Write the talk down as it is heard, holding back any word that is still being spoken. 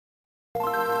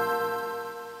Hi,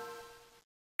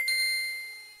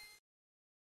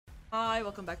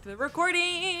 welcome back to the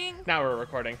recording. Now we're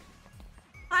recording.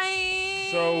 Hi.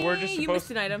 So we're just supposed. You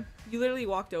missed an item. You literally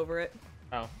walked over it.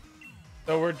 Oh.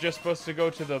 So we're just supposed to go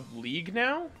to the league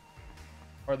now,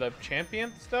 or the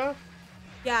champion stuff?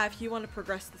 Yeah, if you want to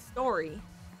progress the story.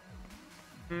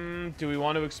 Do we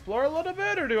want to explore a little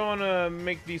bit, or do we want to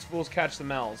make these fools catch the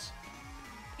Mel's?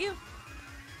 You.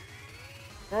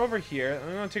 We're over here.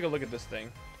 I'm gonna take a look at this thing.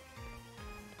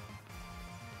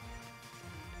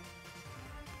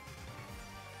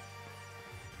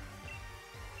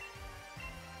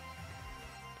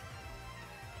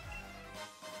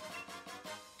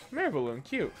 Mary balloon,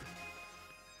 cute.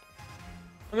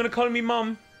 I'm gonna call me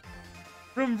mom.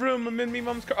 Vroom vroom, I'm in me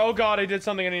mom's car. Oh god, I did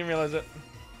something, I didn't even realize it.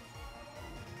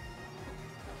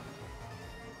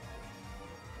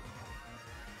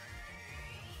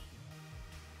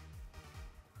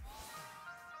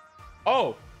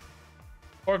 Oh!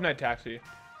 Or of night taxi.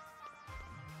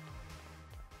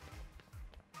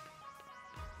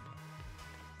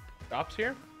 Stops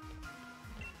here?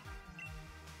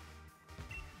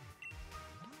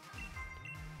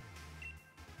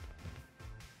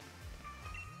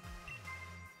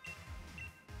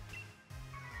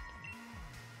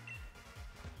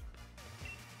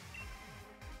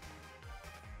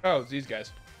 Oh, it's these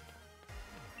guys.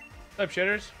 What's up,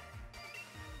 shitters?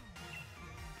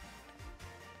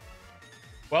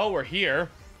 Well, we're here.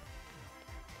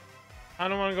 I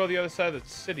don't want to go the other side of the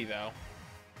city, though.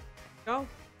 Go.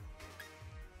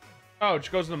 Oh, it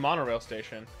just goes to the monorail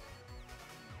station.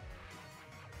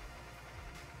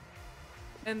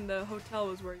 And the hotel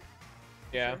was where you...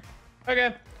 Yeah. Sure.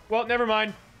 Okay. Well, never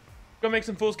mind. Go make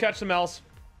some fools catch some L's.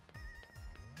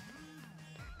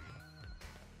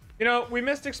 You know, we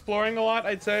missed exploring a lot,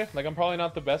 I'd say. Like, I'm probably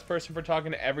not the best person for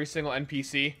talking to every single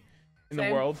NPC in the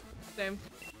world. Same.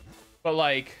 But,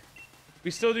 like, we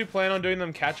still do plan on doing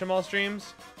them catch 'em all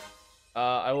streams.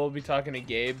 I will be talking to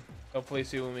Gabe. Hopefully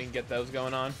see when we can get those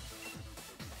going on.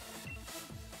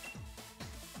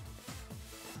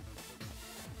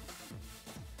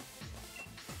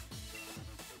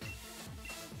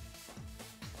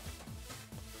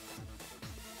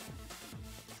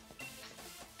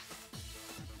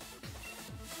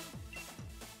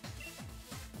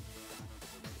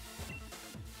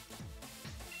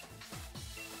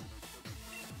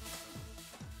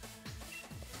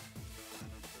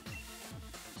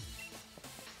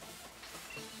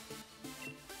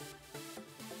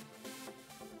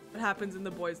 What happens in the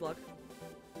boys' locker?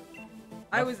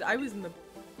 I was in the...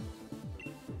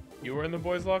 You were in the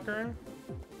boys' locker room?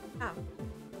 Yeah.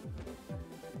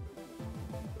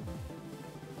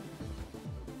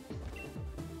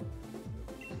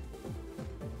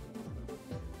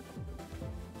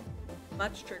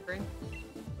 That's triggering.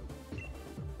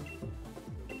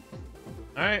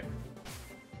 Alright.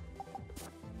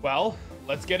 Well,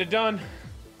 let's get it done.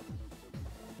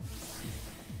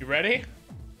 You ready?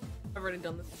 I've already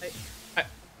done this fight.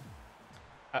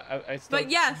 I still... But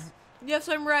yes! Yes,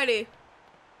 I'm ready.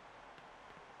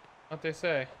 What they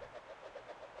say?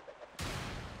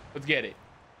 Let's get it.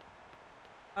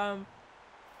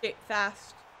 Skate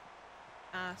fast.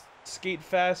 Ass. Skate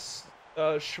fast,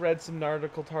 shred some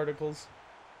nardicle tarticles.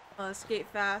 Skate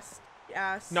fast.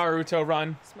 Ass. Naruto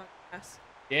run. Smug ass.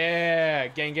 Yeah,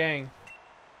 gang gang.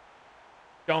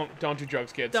 Don't do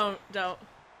drugs, kids. Don't.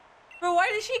 Bro, why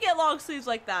did she get long sleeves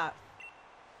like that?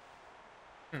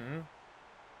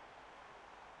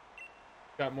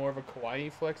 Got more of a kawaii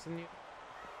flex than you.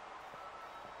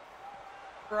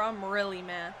 Bro, I'm really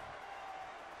mad.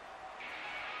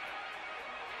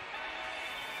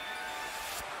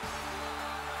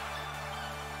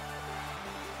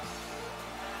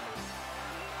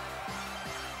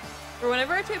 Or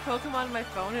whenever I type Pokemon on my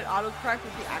phone, it autocorrects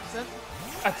with the accent.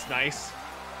 That's nice.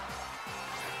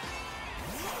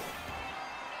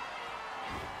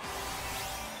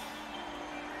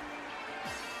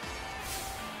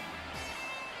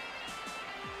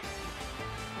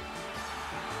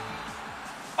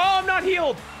 Oh, I'm not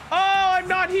healed. Oh, I'm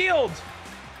not healed.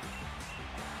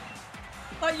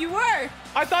 Thought you were.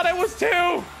 I thought I was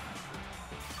too.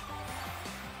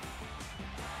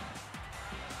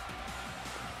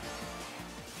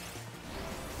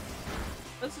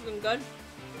 This isn't good.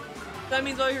 That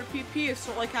means all your PP is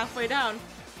still like halfway down.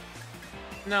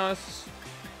 No, it's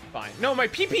fine. No, my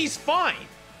PP's fine.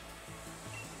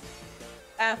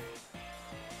 F.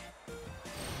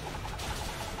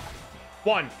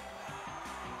 1.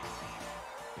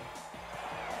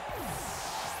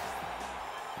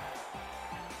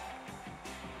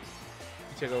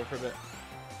 Take over for a bit.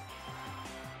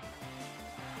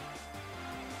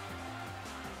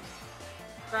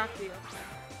 Crafty.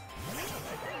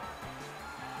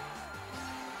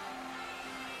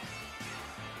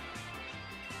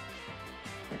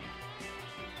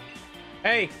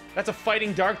 Hey, that's a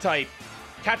fighting dark type.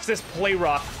 Catch this play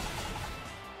rough.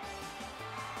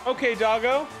 Okay,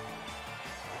 doggo.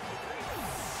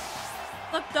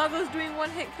 Look, Doggo's doing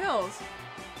one-hit kills.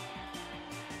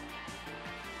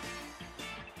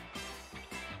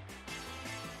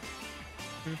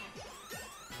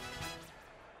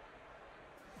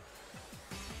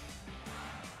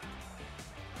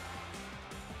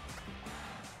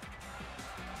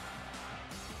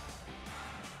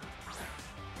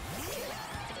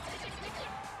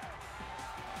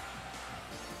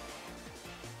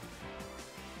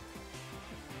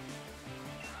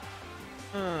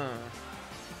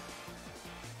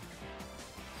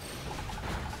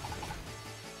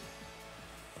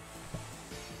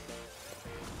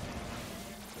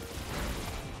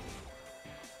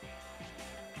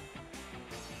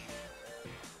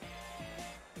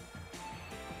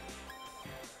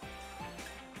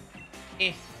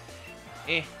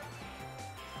 Eh.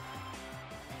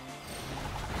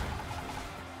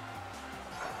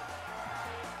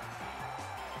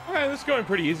 Alright, this is going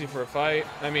pretty easy for a fight.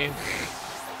 I mean,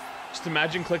 just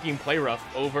imagine clicking play rough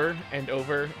over and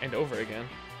over and over again.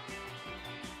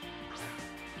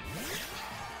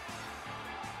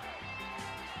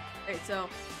 Alright, so,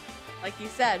 like you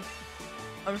said,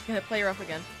 I'm just gonna play rough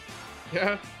again.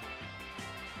 Yeah.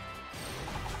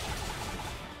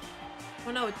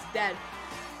 Oh no, it's dead.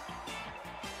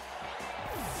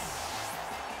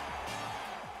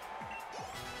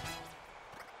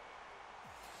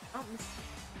 Oh,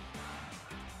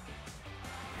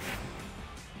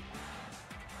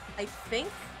 I think.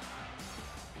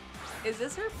 Is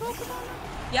this her Pokemon?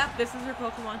 Yep, this is her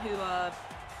Pokemon who,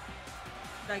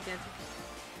 gigantic.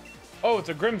 Oh, it's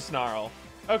a Grimmsnarl.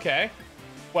 Okay.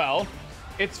 Well,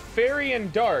 it's fairy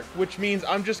and dark, which means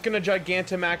I'm just gonna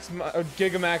Gigantamax,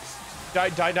 Gigamax,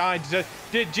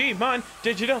 Digimon,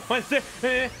 Digital.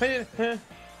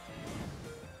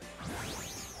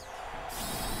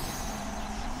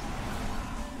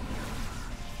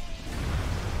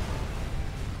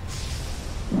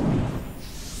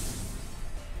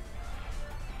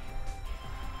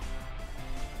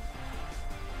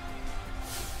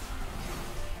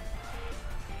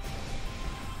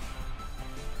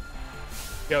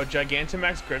 Yo,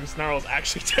 Gigantamax Grimmsnarl is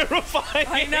actually terrifying.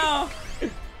 I know.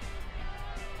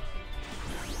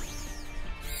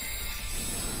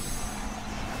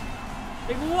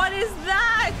 Like, what is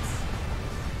that?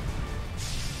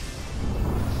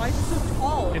 Why is it so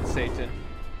tall? It's Satan.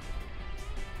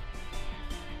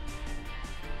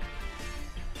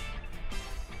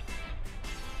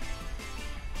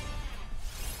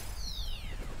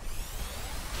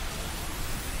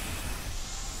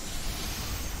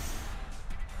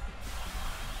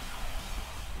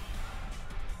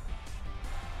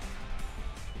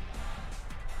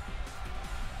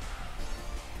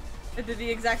 It did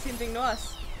the exact same thing to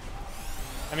us.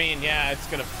 I mean, yeah, it's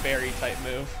gonna fairy type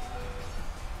move.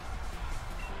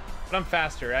 But I'm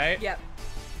faster, right? Yep.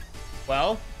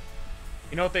 Well,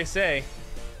 you know what they say.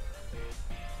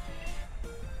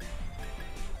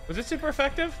 Was it super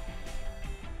effective?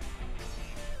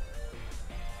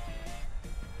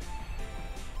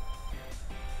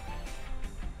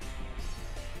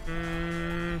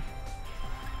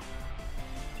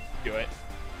 Do it.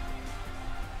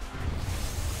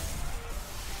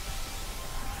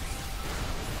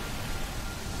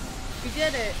 We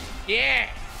did it. Yeah!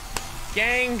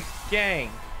 Gang!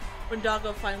 When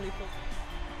Doggo finally pulled.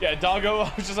 Yeah, Doggo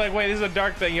was just like, wait, this is a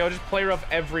dark thing, yo, just play rough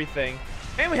everything.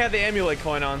 And we had the amulet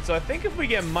coin on, so I think if we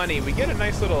get money, we get a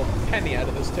nice little penny out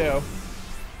of this too.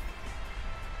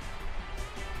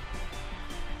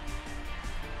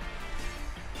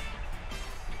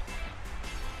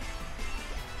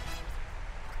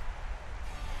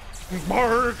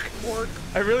 Bark!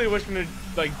 I really wish when it,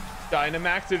 like,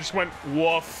 Dynamax, it just went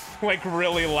woof, like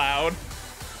really loud.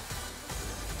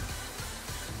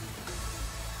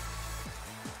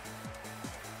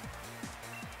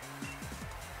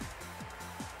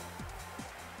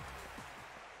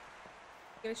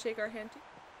 Gonna shake our hand too?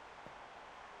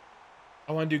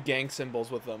 I want to do gang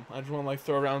symbols with them. I just want to like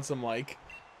throw around some like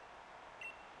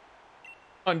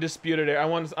undisputed air. I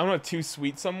want to too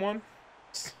sweet someone.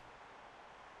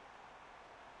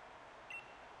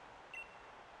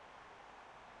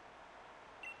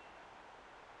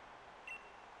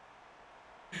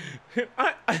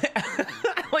 I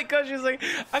like how she's like,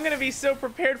 I'm gonna be so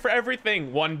prepared for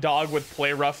everything. One dog with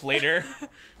play rough later.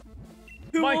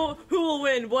 Who will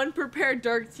win? One prepared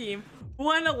dark team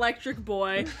One electric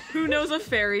boy who knows a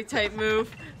fairy type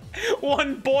move.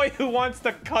 One boy who wants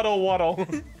to cuddle waddle.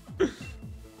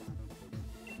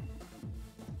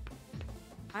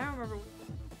 I don't remember.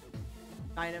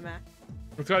 Dynamax.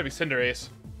 It's gotta be Cinderace.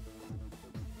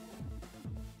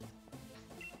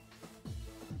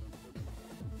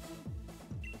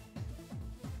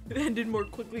 It ended more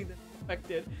quickly than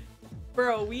expected.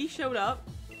 Bro, we showed up.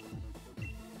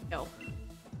 Yo.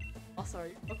 Oh,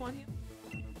 sorry. Pokemon heal?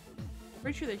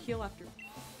 Pretty sure they heal after.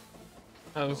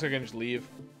 Oh, looks like I can just leave.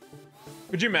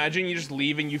 Could you imagine you just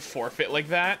leave and you forfeit like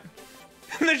that?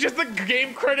 And there's just the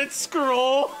game credits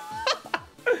scroll.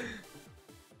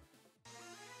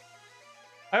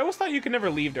 I always thought you could never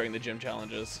leave during the gym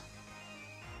challenges.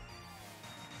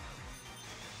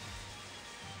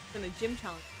 In the gym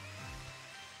challenge.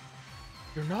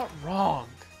 You're not wrong.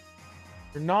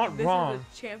 You're not wrong. This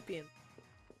is a champion.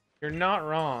 You're not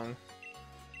wrong.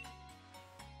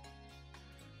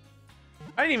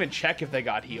 I didn't even check if they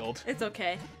got healed. It's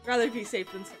okay. Rather be safe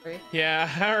than sorry. Yeah,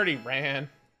 I already ran.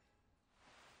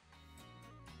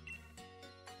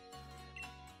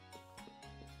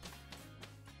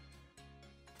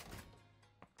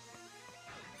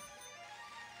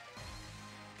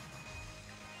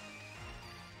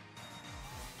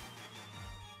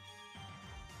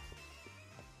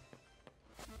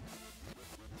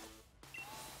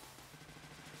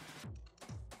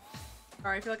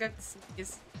 Alright, I feel like I have to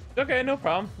sneeze. Okay, no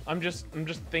problem. I'm just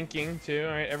thinking too.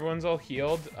 All right, everyone's all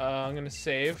healed. I'm gonna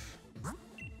save.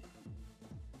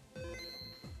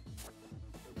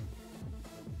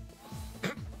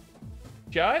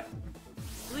 Shut.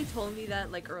 Really told me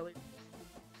that like earlier.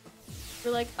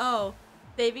 We're like, oh,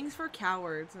 savings for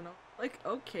cowards, and I'm like,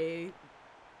 okay.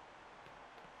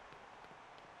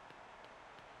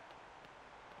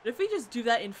 What if we just do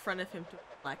that in front of him to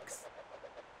flex?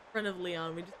 In front of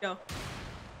Leon, we just go.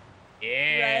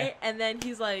 Yeah. Right? And then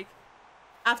he's like,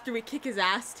 after we kick his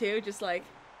ass too, just like,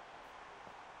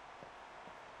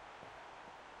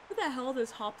 who the hell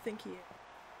does Hop think he is?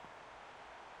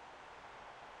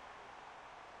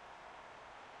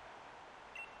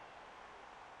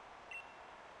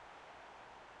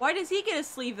 Why does he get a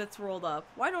sleeve that's rolled up?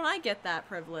 Why don't I get that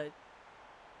privilege?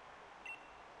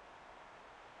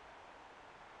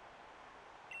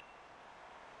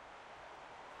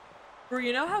 Bro,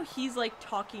 you know how he's like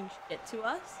talking shit to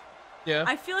us? Yeah.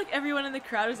 I feel like everyone in the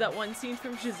crowd is that one scene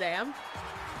from Shazam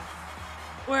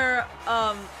where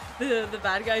the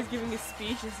bad guy's giving a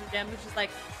speech and Shazam is just like,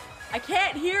 I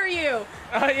can't hear you.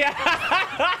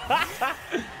 Yeah.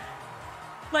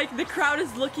 Like the crowd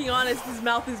is looking on as his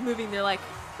mouth is moving. They're like,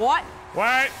 what?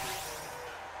 What?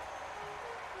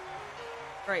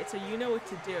 Right, so you know what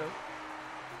to do.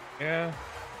 Yeah.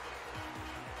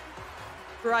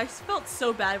 Bro, I felt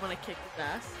so bad when I kicked his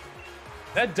ass.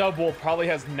 That double probably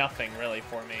has nothing really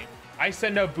for me. I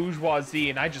send out bourgeoisie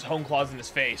and I just home claws in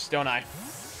his face, don't I?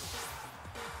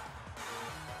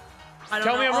 I don't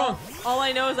Tell know. me I'm wrong. All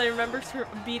I know is I remember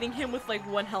beating him with like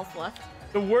 1 health left.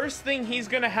 The worst thing he's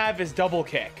gonna have is double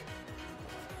kick.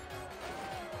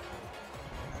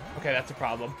 Okay, that's a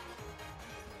problem.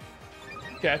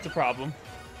 Okay, that's a problem.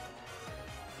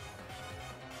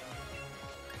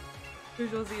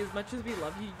 Bourgeoisie, as much as we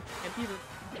love you, you can't be the...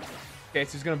 Okay,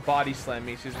 so he's gonna body slam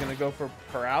me. So he's gonna go for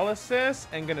paralysis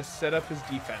and gonna set up his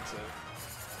defensive.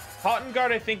 Cotton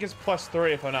guard, I think, is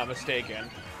 +3 if I'm not mistaken.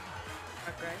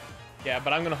 Okay. Yeah,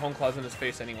 but I'm gonna home claws in his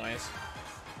face anyways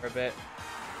for a bit.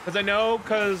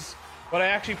 Because what I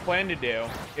actually plan to do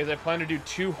is I plan to do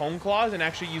 2 home claws and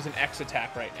actually use an X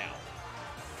attack right now.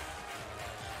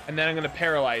 And then I'm gonna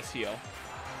paralyze heal.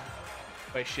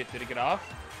 Wait, shit, did it get off?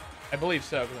 I believe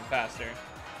so, because I'm faster.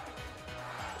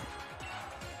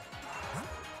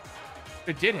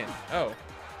 It didn't. Oh.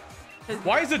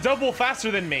 Why is the double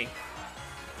faster than me?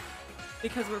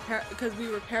 Because we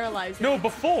were paralyzed. No,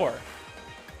 before.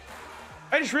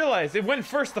 I just realized it went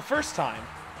first the first time.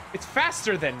 It's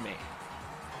faster than me.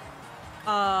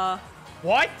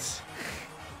 What?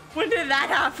 When did that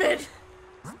happen?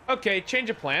 Okay, change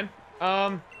of plan.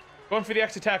 Going for the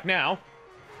X attack now.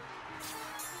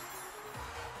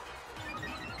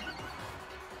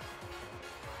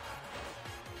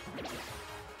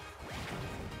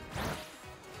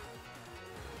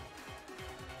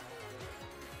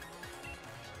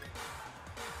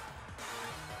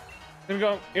 I'm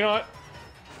gonna go, you know what?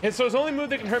 And so his only move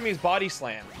that can hurt me is body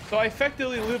slam. So I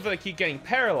effectively live that I keep getting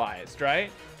paralyzed, right?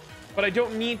 But I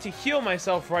don't need to heal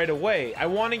myself right away. I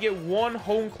want to get 1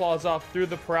 home claws off through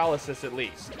the paralysis at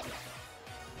least.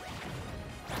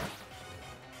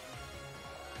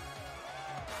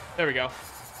 There we go.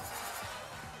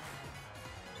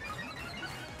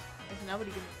 Now what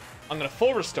do you I'm gonna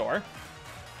full restore,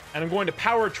 and I'm going to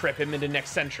power trip him into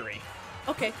next century.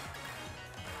 Okay.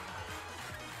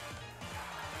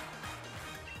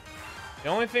 The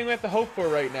only thing we have to hope for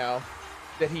right now is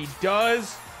that he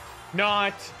does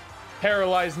not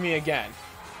paralyze me again.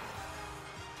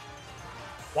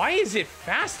 Why is it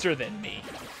faster than me?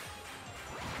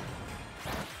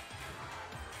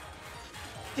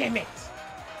 Damn it.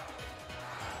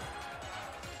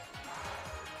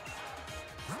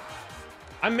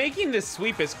 I'm making this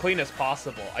sweep as clean as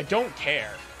possible. I don't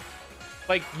care.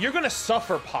 Like, you're gonna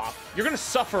suffer, Pop. You're gonna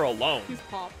suffer alone. Who's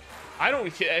Pop? I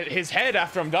don't... His head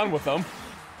after I'm done with him.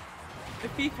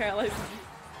 If he paralyzes you.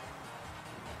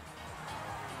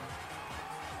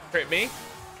 Crit me.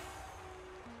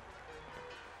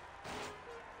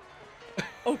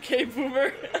 Okay,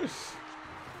 Boomer.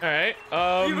 Alright,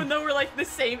 Even though we're like the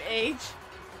same age.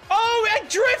 Oh, it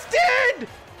drifted!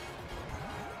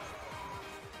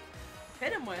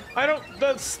 Hit him with. I don't...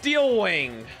 The steel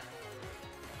wing.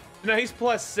 No, he's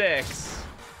 +6.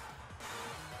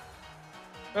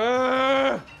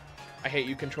 I hate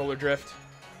you, controller drift.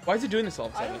 Why is it doing this all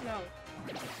of a I sudden? don't know.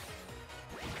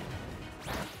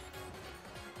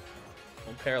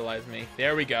 Don't paralyze me.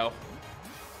 There we go.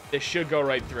 This should go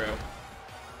right through.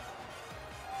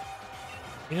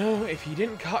 You know, if he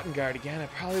didn't cotton guard again, I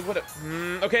probably would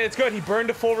have... okay, it's good. He burned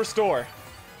a full restore.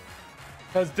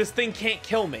 Because this thing can't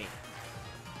kill me.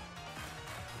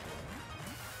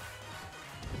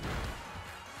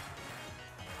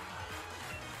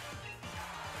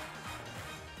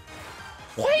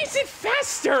 Why is it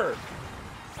faster?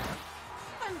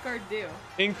 What does guard do?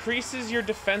 Increases your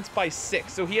defense by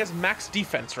 6. So he has max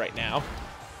defense right now.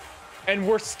 And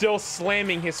we're still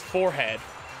slamming his forehead.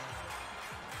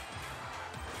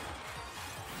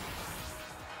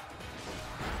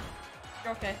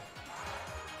 You're okay.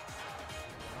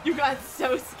 You got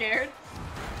so scared.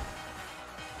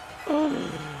 I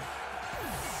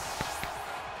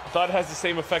thought it has the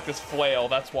same effect as flail,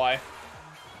 that's why.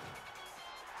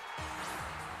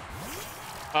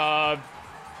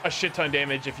 A shit ton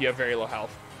damage if you have very low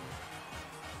health.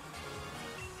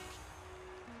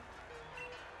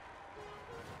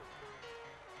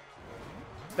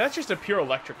 That's just a pure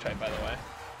electric type, by the way.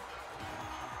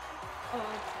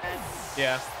 Oh, okay.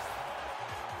 Yeah.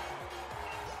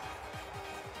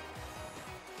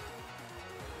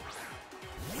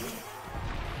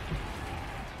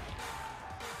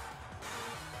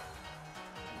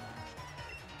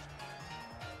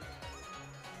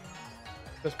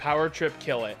 Does power trip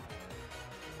kill it?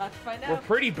 Let's find We're out.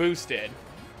 pretty boosted.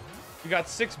 We got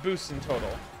 6 boosts in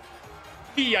total.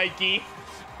 Yikey.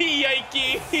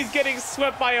 Yikey. He's getting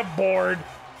swept by a board.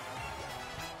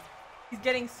 He's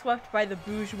getting swept by the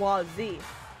bourgeoisie.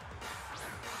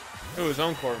 Ooh, his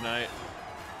own Corv Knight.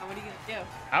 Now what are you gonna do?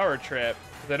 Power trip.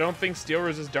 Because I don't think Steel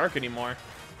is dark anymore.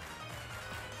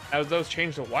 Those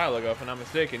changed a while ago, if I'm not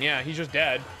mistaken. Yeah, he's just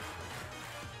dead.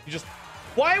 He just...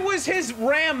 Why was his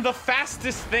ram the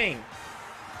fastest thing?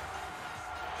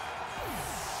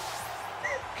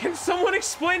 Can someone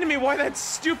explain to me why that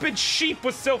stupid sheep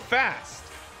was so fast?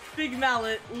 Big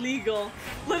mallet, legal.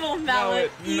 Little mallet,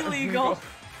 illegal.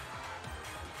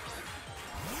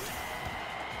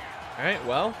 Alright,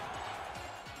 well.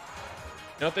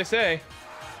 You know what they say?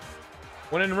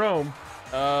 When in Rome,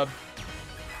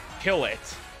 kill it.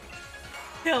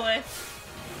 Kill it.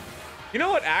 You know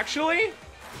what, actually?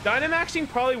 Dynamaxing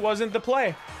probably wasn't the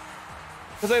play.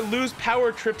 Because I lose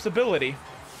Power Trip's ability.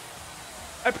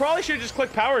 I probably should have just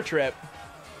clicked Power Trip.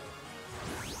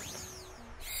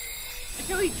 I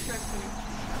feel he tricked me.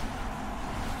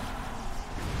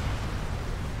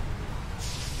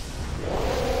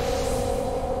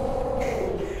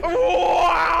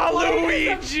 Wow,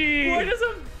 Luigi! Why does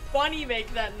a bunny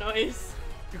make that noise?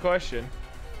 Good question.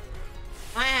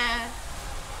 Ah.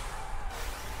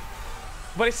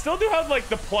 But I still do have, like,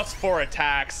 the +4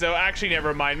 attack, so actually,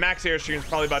 never mind. Max Airstream is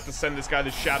probably about to send this guy to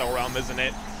Shadow Realm, isn't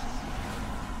it?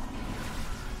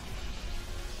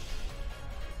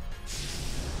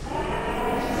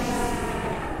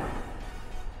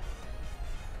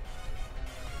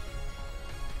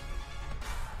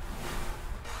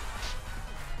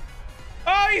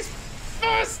 Oh, he's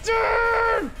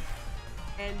faster!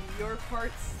 And your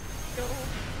part's still...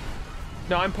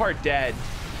 No, I'm part dead.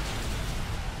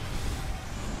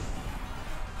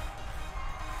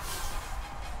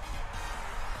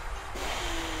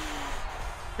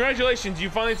 Congratulations, you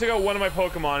finally took out one of my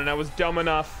Pokemon, and I was dumb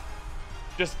enough.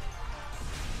 Just...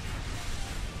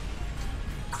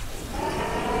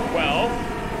 Well...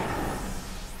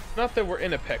 Not that we're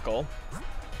in a pickle.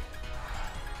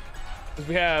 Because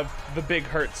we have the big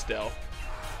hurt still.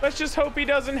 Let's just hope he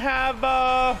doesn't have,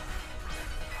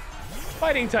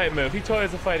 Fighting type move. He totally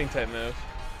has a fighting type move.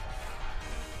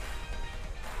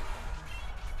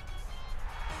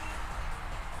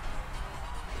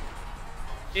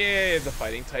 Yeah, it's a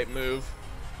fighting type move.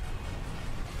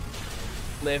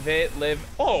 Live it, live.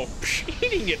 Oh,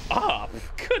 eating it up.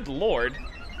 Good lord.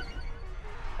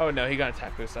 Oh no, he got an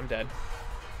attack boost. I'm dead.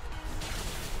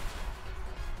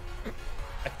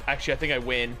 Actually, I think I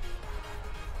win.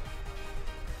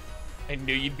 I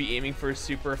knew you'd be aiming for a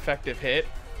super effective hit.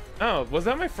 Oh, was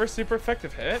that my first super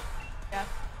effective hit? Yeah.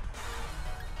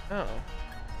 Oh.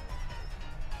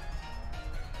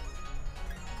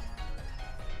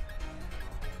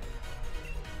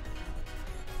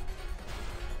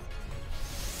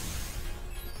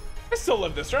 I still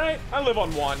live this, right? I live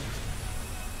on 1.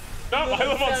 No, I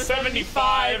live on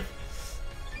 75.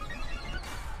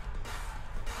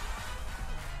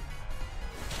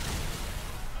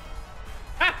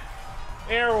 Ah!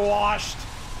 Air washed.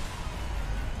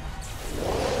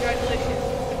 Congratulations,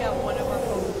 you took out one of our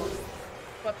Pokemon.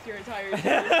 Swept your entire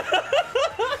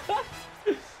team.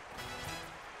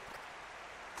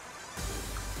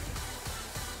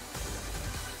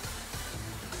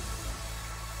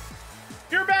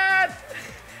 You're bad!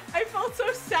 I felt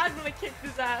so sad when I kicked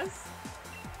his ass.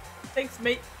 Thanks,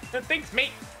 mate. Thanks,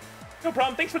 mate. No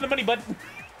problem. Thanks for the money, bud.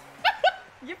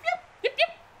 Yep, yep. Yep,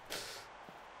 yep.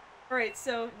 Alright,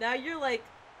 so now you're like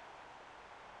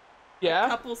Yeah? a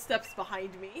couple steps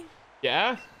behind me.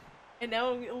 Yeah? And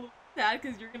now I'm a little sad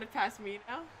because you're gonna pass me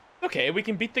now. Okay, we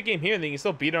can beat the game here and then you can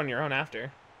still beat it on your own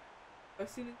after. As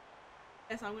soon as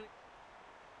yes, I'm gonna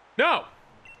No!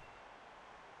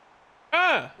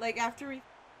 Ah! like after we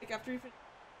finish,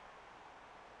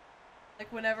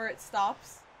 like whenever it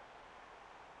stops.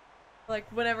 Like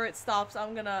whenever it stops,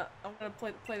 I'm gonna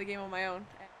play the game on my own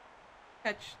and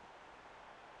catch.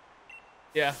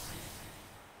 Yeah.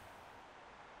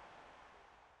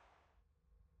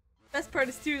 Best part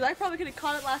is too, I probably could have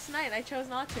caught it last night and I chose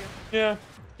not to. Yeah.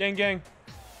 Gang, gang.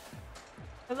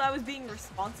 Because I was being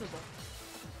responsible.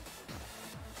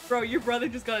 Bro, your brother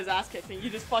just got his ass kicked and you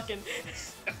just fucking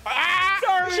Ah!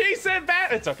 Sorry. She said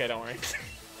bad. It's okay, don't worry.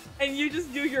 and you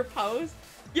just do your pose.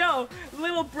 Yo,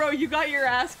 little bro, you got your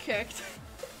ass kicked.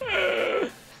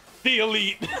 The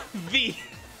elite. The.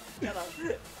 Shut up.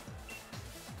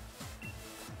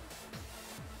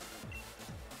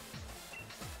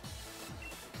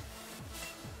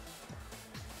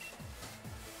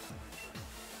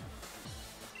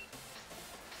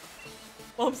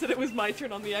 Mom said it was my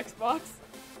turn on the Xbox.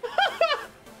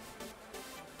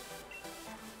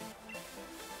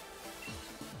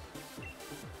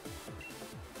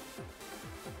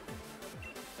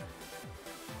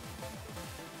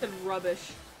 Said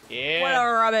rubbish. Yeah. What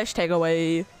a rubbish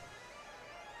takeaway.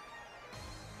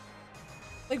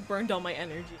 Like burned all my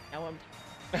energy. Now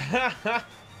I'm.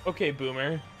 Okay,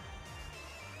 boomer.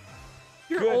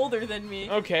 You're Good. older than me.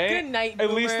 Okay. Good night, At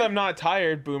boomer. least I'm not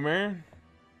tired, boomer.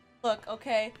 Look,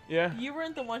 okay. Yeah. You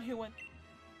weren't the one who went.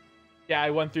 Yeah,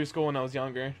 I went through school when I was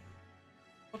younger.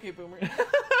 Okay, boomer.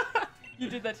 You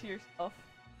did that to yourself.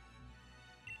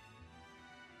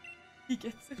 He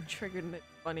gets so triggered and it's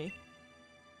funny.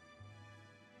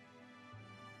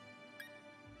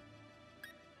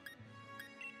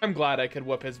 I'm glad I could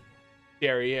whip his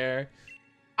derriere.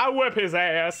 I whip his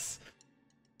ass.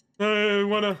 Hey, you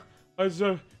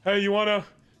wanna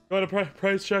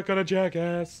price check on a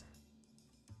jackass?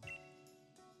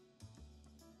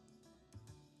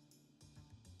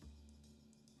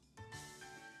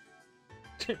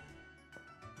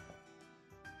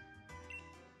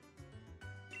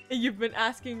 You've been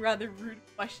asking rather rude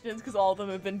questions because all of them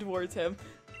have been towards him.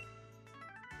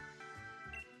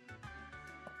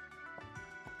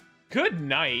 Good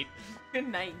night. Good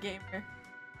night, gamer.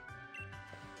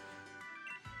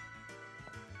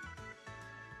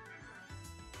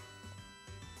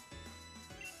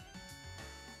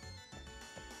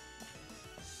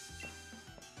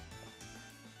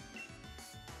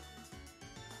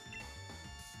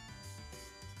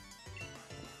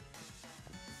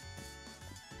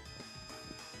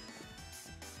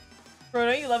 Bro,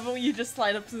 don't you love it when you just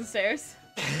slide up the stairs?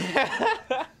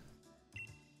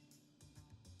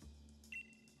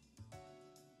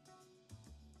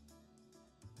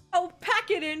 Oh, pack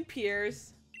it in,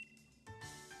 Piers.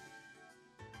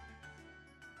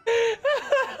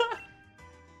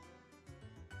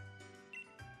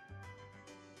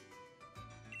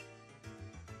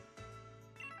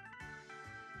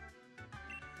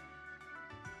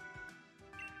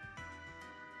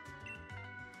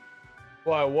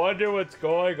 Well, I wonder what's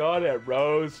going on at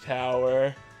Rose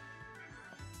Tower.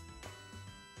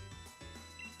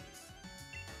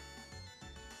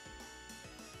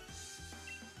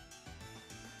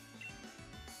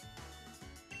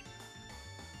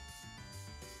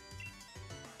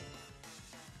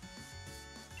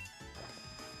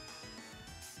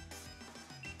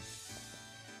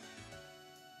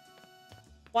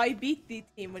 Why beat the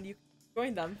team when you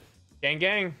join them? Gang,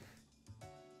 gang.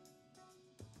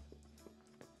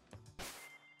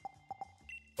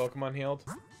 Pokemon healed?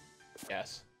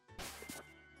 Yes.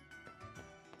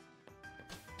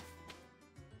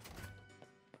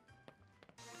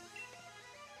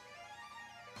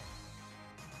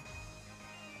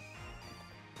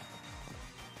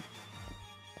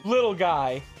 Little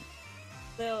guy.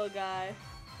 Little guy.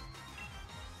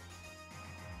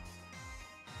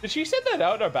 Did she set that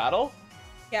out in our battle?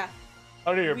 Yeah.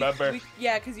 I don't even remember.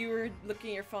 Yeah, because you were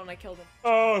looking at your phone and I killed him.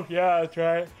 Oh, yeah, that's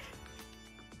right.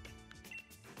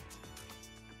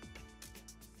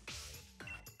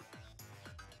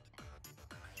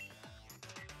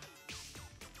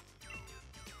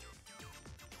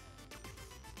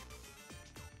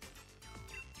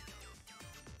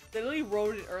 Literally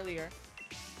wrote it earlier.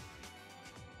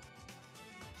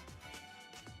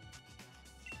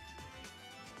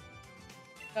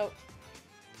 Oh.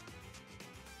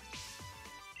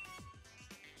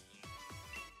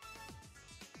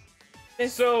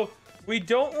 So, we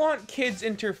don't want kids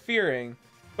interfering,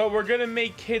 but we're gonna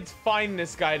make kids find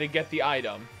this guy to get the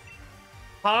item.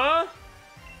 Huh?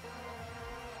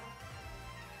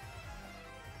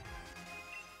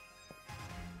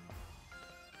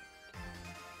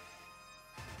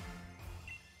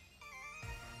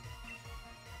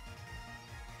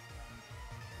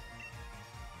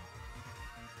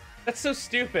 That's so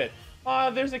stupid.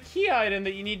 There's a key item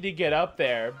that you need to get up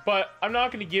there, but I'm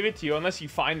not gonna give it to you unless you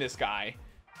find this guy.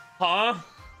 Huh?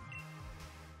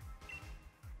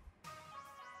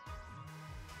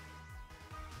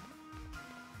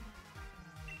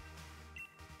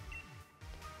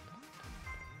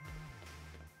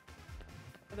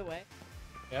 By the way.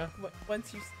 Yeah?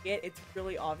 Once you see it, it's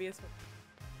really obvious.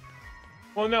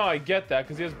 Well, no, I get that,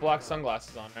 because he has black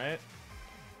sunglasses on, right?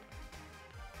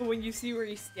 But when you see where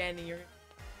he's standing, you're...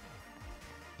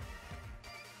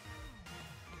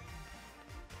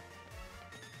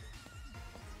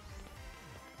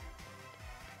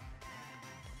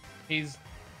 He's...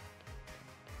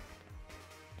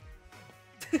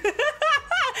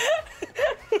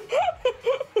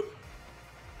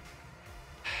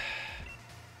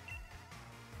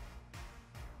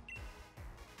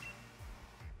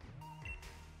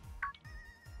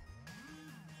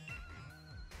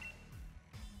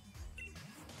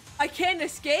 I can't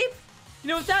escape? You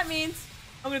know what that means?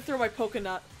 I'm gonna throw my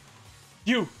Pokénut.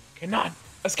 You cannot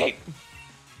escape!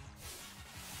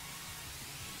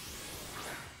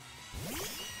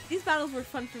 These battles were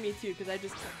fun for me too, because I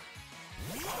just...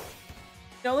 You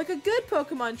know, like a good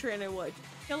Pokemon trainer would.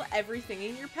 Just kill everything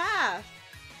in your path.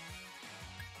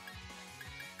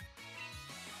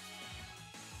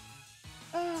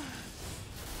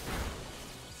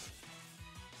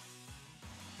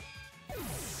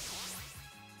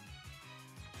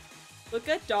 Look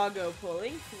at Doggo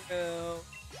pulling through.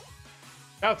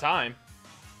 About time.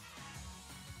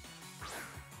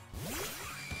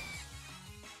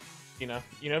 You know,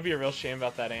 it'd be a real shame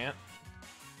about that ant.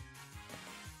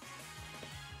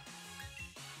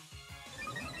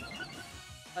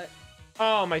 What?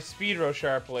 Oh, my speed rose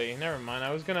sharply. Never mind.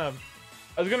 I was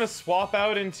gonna swap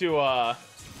out into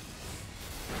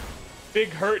Big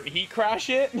Hurt and Heat Crash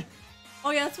it.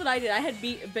 Oh yeah, that's what I did. I had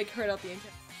beat Big Hurt out the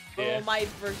entire. Yeah. Oh, my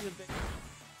version of Big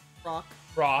Rock.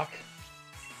 Rock.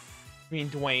 I mean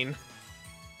Dwayne.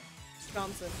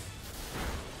 Johnson.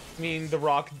 I mean the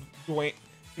Rock Dwayne.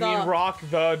 I mean Rock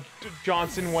the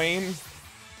Johnson Wayne.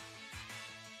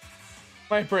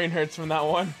 My brain hurts from that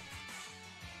one.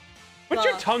 Put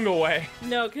your tongue away.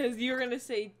 No, because you were gonna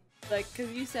say like,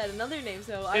 because you said another name,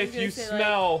 so I was If gonna you say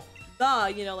smell.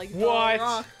 like, you know, like What? the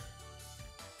Rock.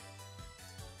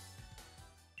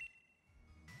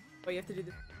 Oh, you have to do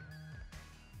this.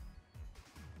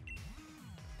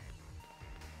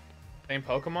 Same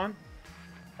Pokemon?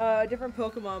 Different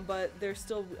Pokemon, but they're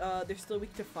still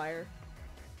weak to fire.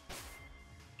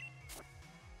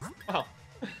 Well,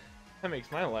 that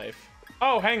makes my life.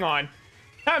 Oh, hang on.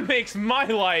 That makes my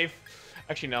life.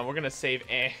 Actually, no. We're gonna save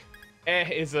Eh. Eh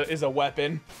is a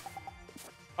weapon.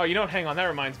 Oh, you know what? Hang on. That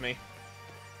reminds me.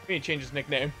 We need to change his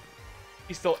nickname.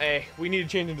 He's still Eh. We need to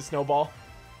change him to Snowball,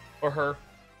 or her.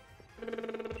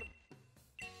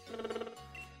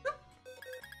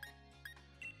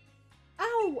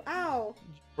 Ow! Ow!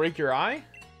 Break your eye?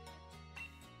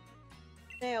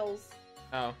 Nails.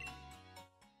 Oh.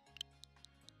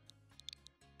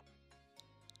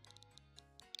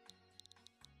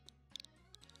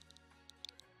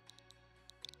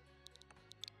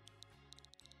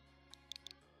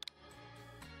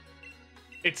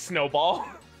 It's Snowball.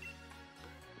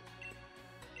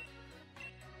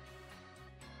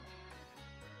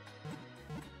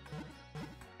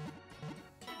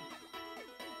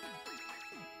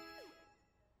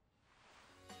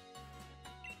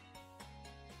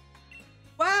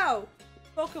 Bro,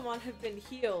 Pokemon have been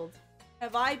healed.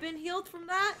 Have I been healed from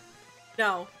that?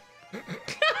 No.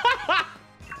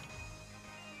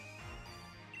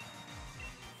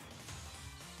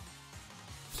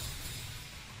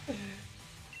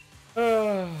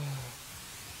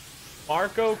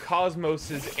 Marco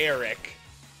Cosmos is Eric.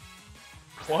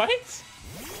 What?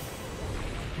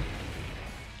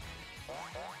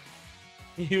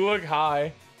 You look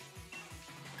high.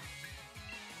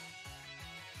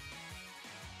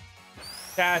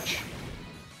 Catch.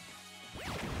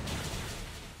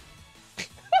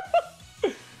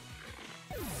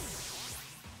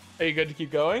 Are you good to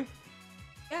keep going?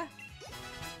 Yeah.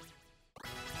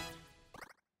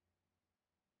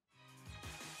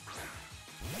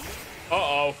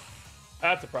 Uh-oh.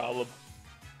 That's a problem.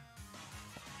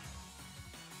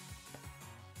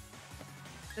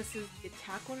 This is the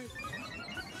attack one?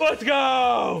 Let's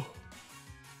go!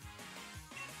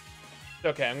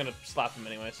 Okay, I'm gonna slap him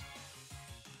anyways.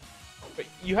 But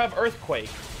you have Earthquake.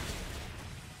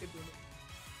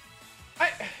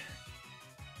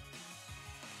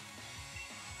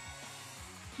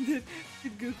 Did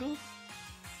Google?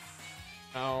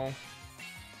 No.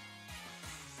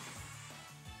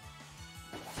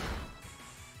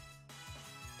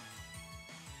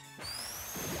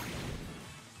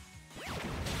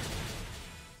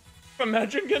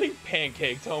 Imagine getting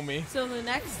pancaked, homie. So the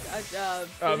next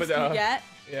but, boost you get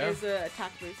yeah. is an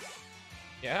attack boost.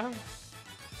 Yeah?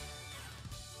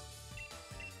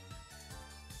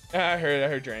 I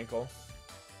heard your ankle.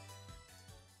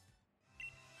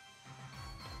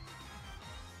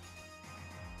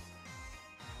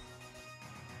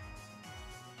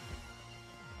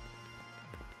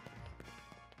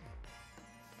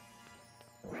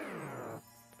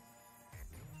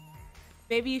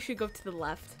 Maybe you should go to the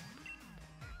left.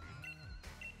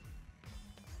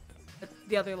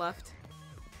 The other left.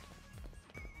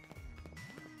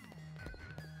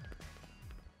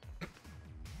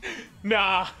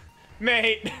 Nah,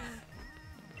 mate.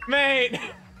 Mate.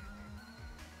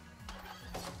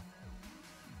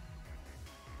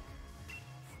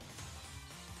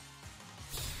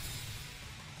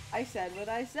 I said what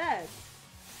I said.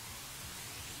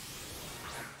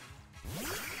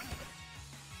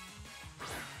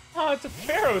 Oh, it's a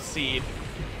Pharaoh seed.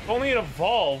 If only it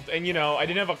evolved and, you know, I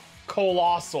didn't have a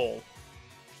Colossal.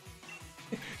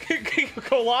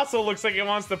 Colossal looks like it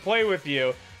wants to play with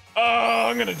you. Oh,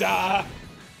 I'm gonna die.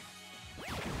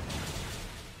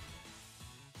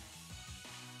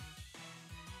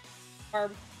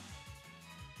 Barb.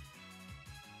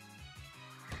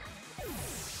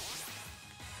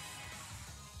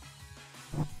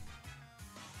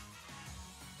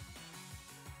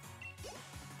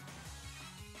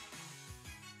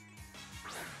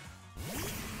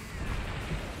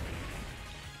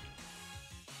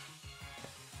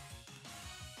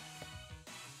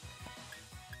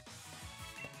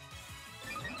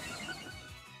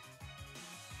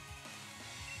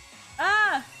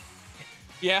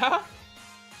 Yeah?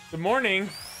 Good morning.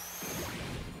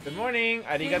 Good morning.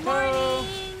 Arigato. Good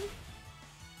morning.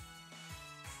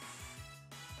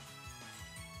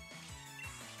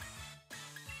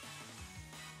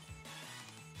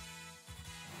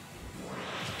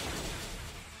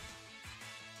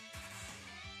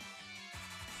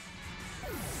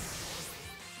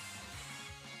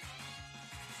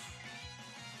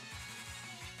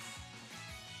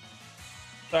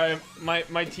 Sorry,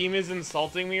 my team is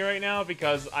insulting me right now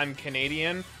because I'm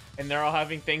Canadian and they're all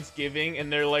having Thanksgiving and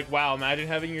they're like, wow, imagine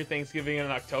having your Thanksgiving in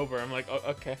October. I'm like, oh,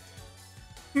 okay.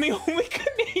 I'm the only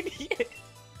Canadian.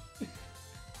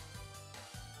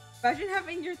 Imagine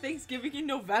having your Thanksgiving in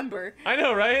November. I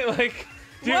know, right? Like,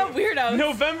 dude, what weirdos.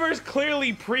 November's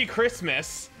clearly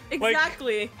pre-Christmas.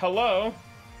 Exactly. Like, hello?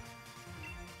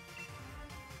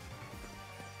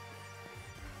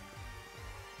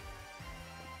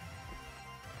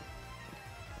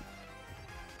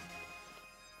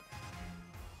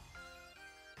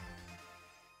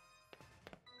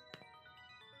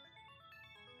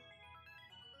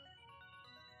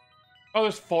 Oh,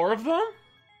 there's 4 of them?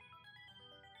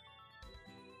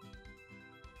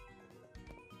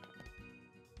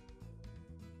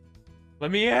 Let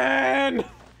me in!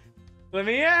 Let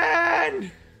me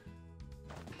in!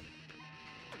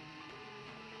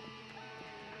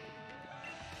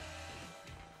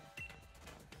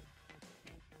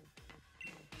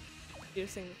 You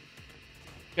sing.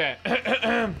 Okay.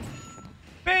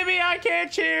 Maybe I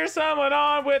can't cheer someone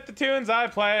on with the tunes I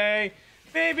play.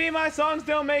 Maybe my songs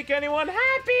don't make anyone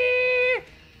happy.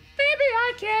 Maybe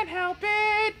I can't help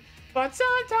it. But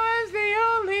sometimes the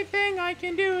only thing I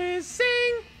can do is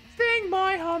sing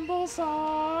my humble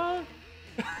song.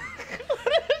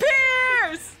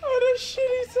 What a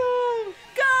shitty song.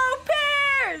 Go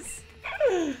Bears!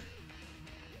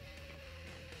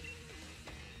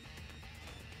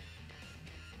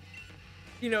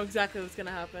 You know exactly what's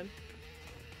gonna happen.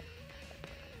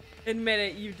 Admit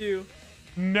it, you do.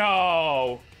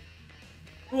 No.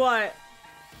 What?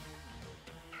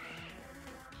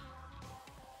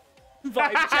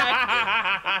 Vibe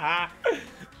check.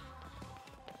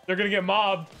 They're gonna get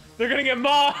mobbed. They're gonna get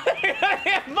mobbed. They're gonna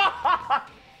get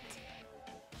mobbed.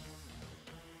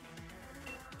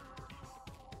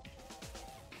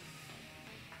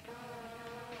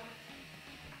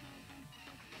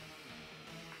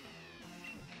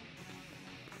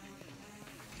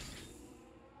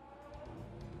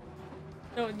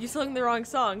 No, you sung the wrong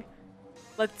song.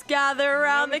 Let's gather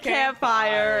around the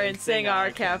campfire and sing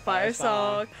our campfire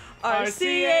song. Our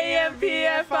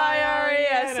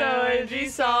CAMPFIRESONG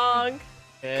song.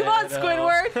 Come on,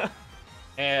 Squidward!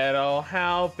 It'll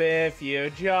help if you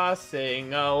just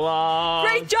sing along.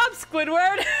 Great job,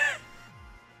 Squidward!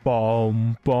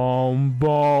 Boom, boom,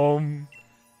 boom.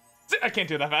 I can't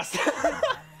do that fast.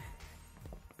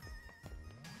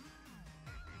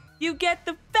 You get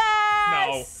the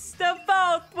best of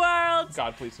both worlds.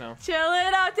 God, please no. Chill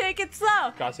it out, take it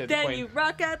slow. God save the then queen. you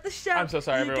rock out the show. I'm so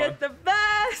sorry, you everyone. get the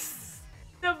best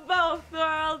of both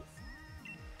worlds.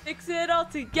 Mix it all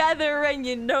together and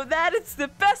you know that it's the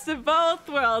best of both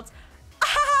worlds.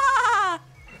 Ah!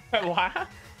 What?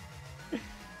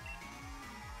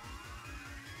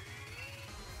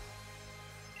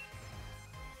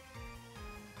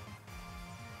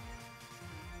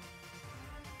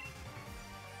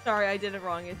 Sorry, I did it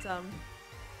wrong. It's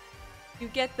you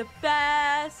get the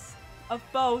best of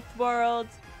both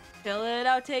worlds. Chill it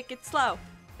out, take it slow.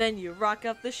 Then you rock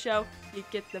up the show. You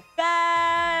get the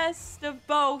best of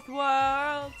both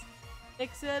worlds.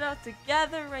 Mix it all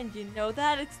together and you know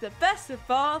that it's the best of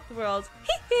both worlds.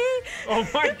 Oh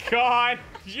my god.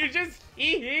 You just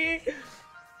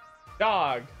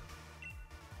dog.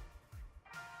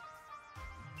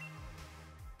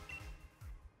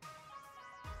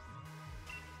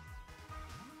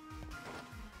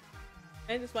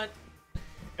 And just went.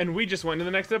 And we just went to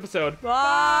the next episode.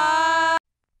 Bye.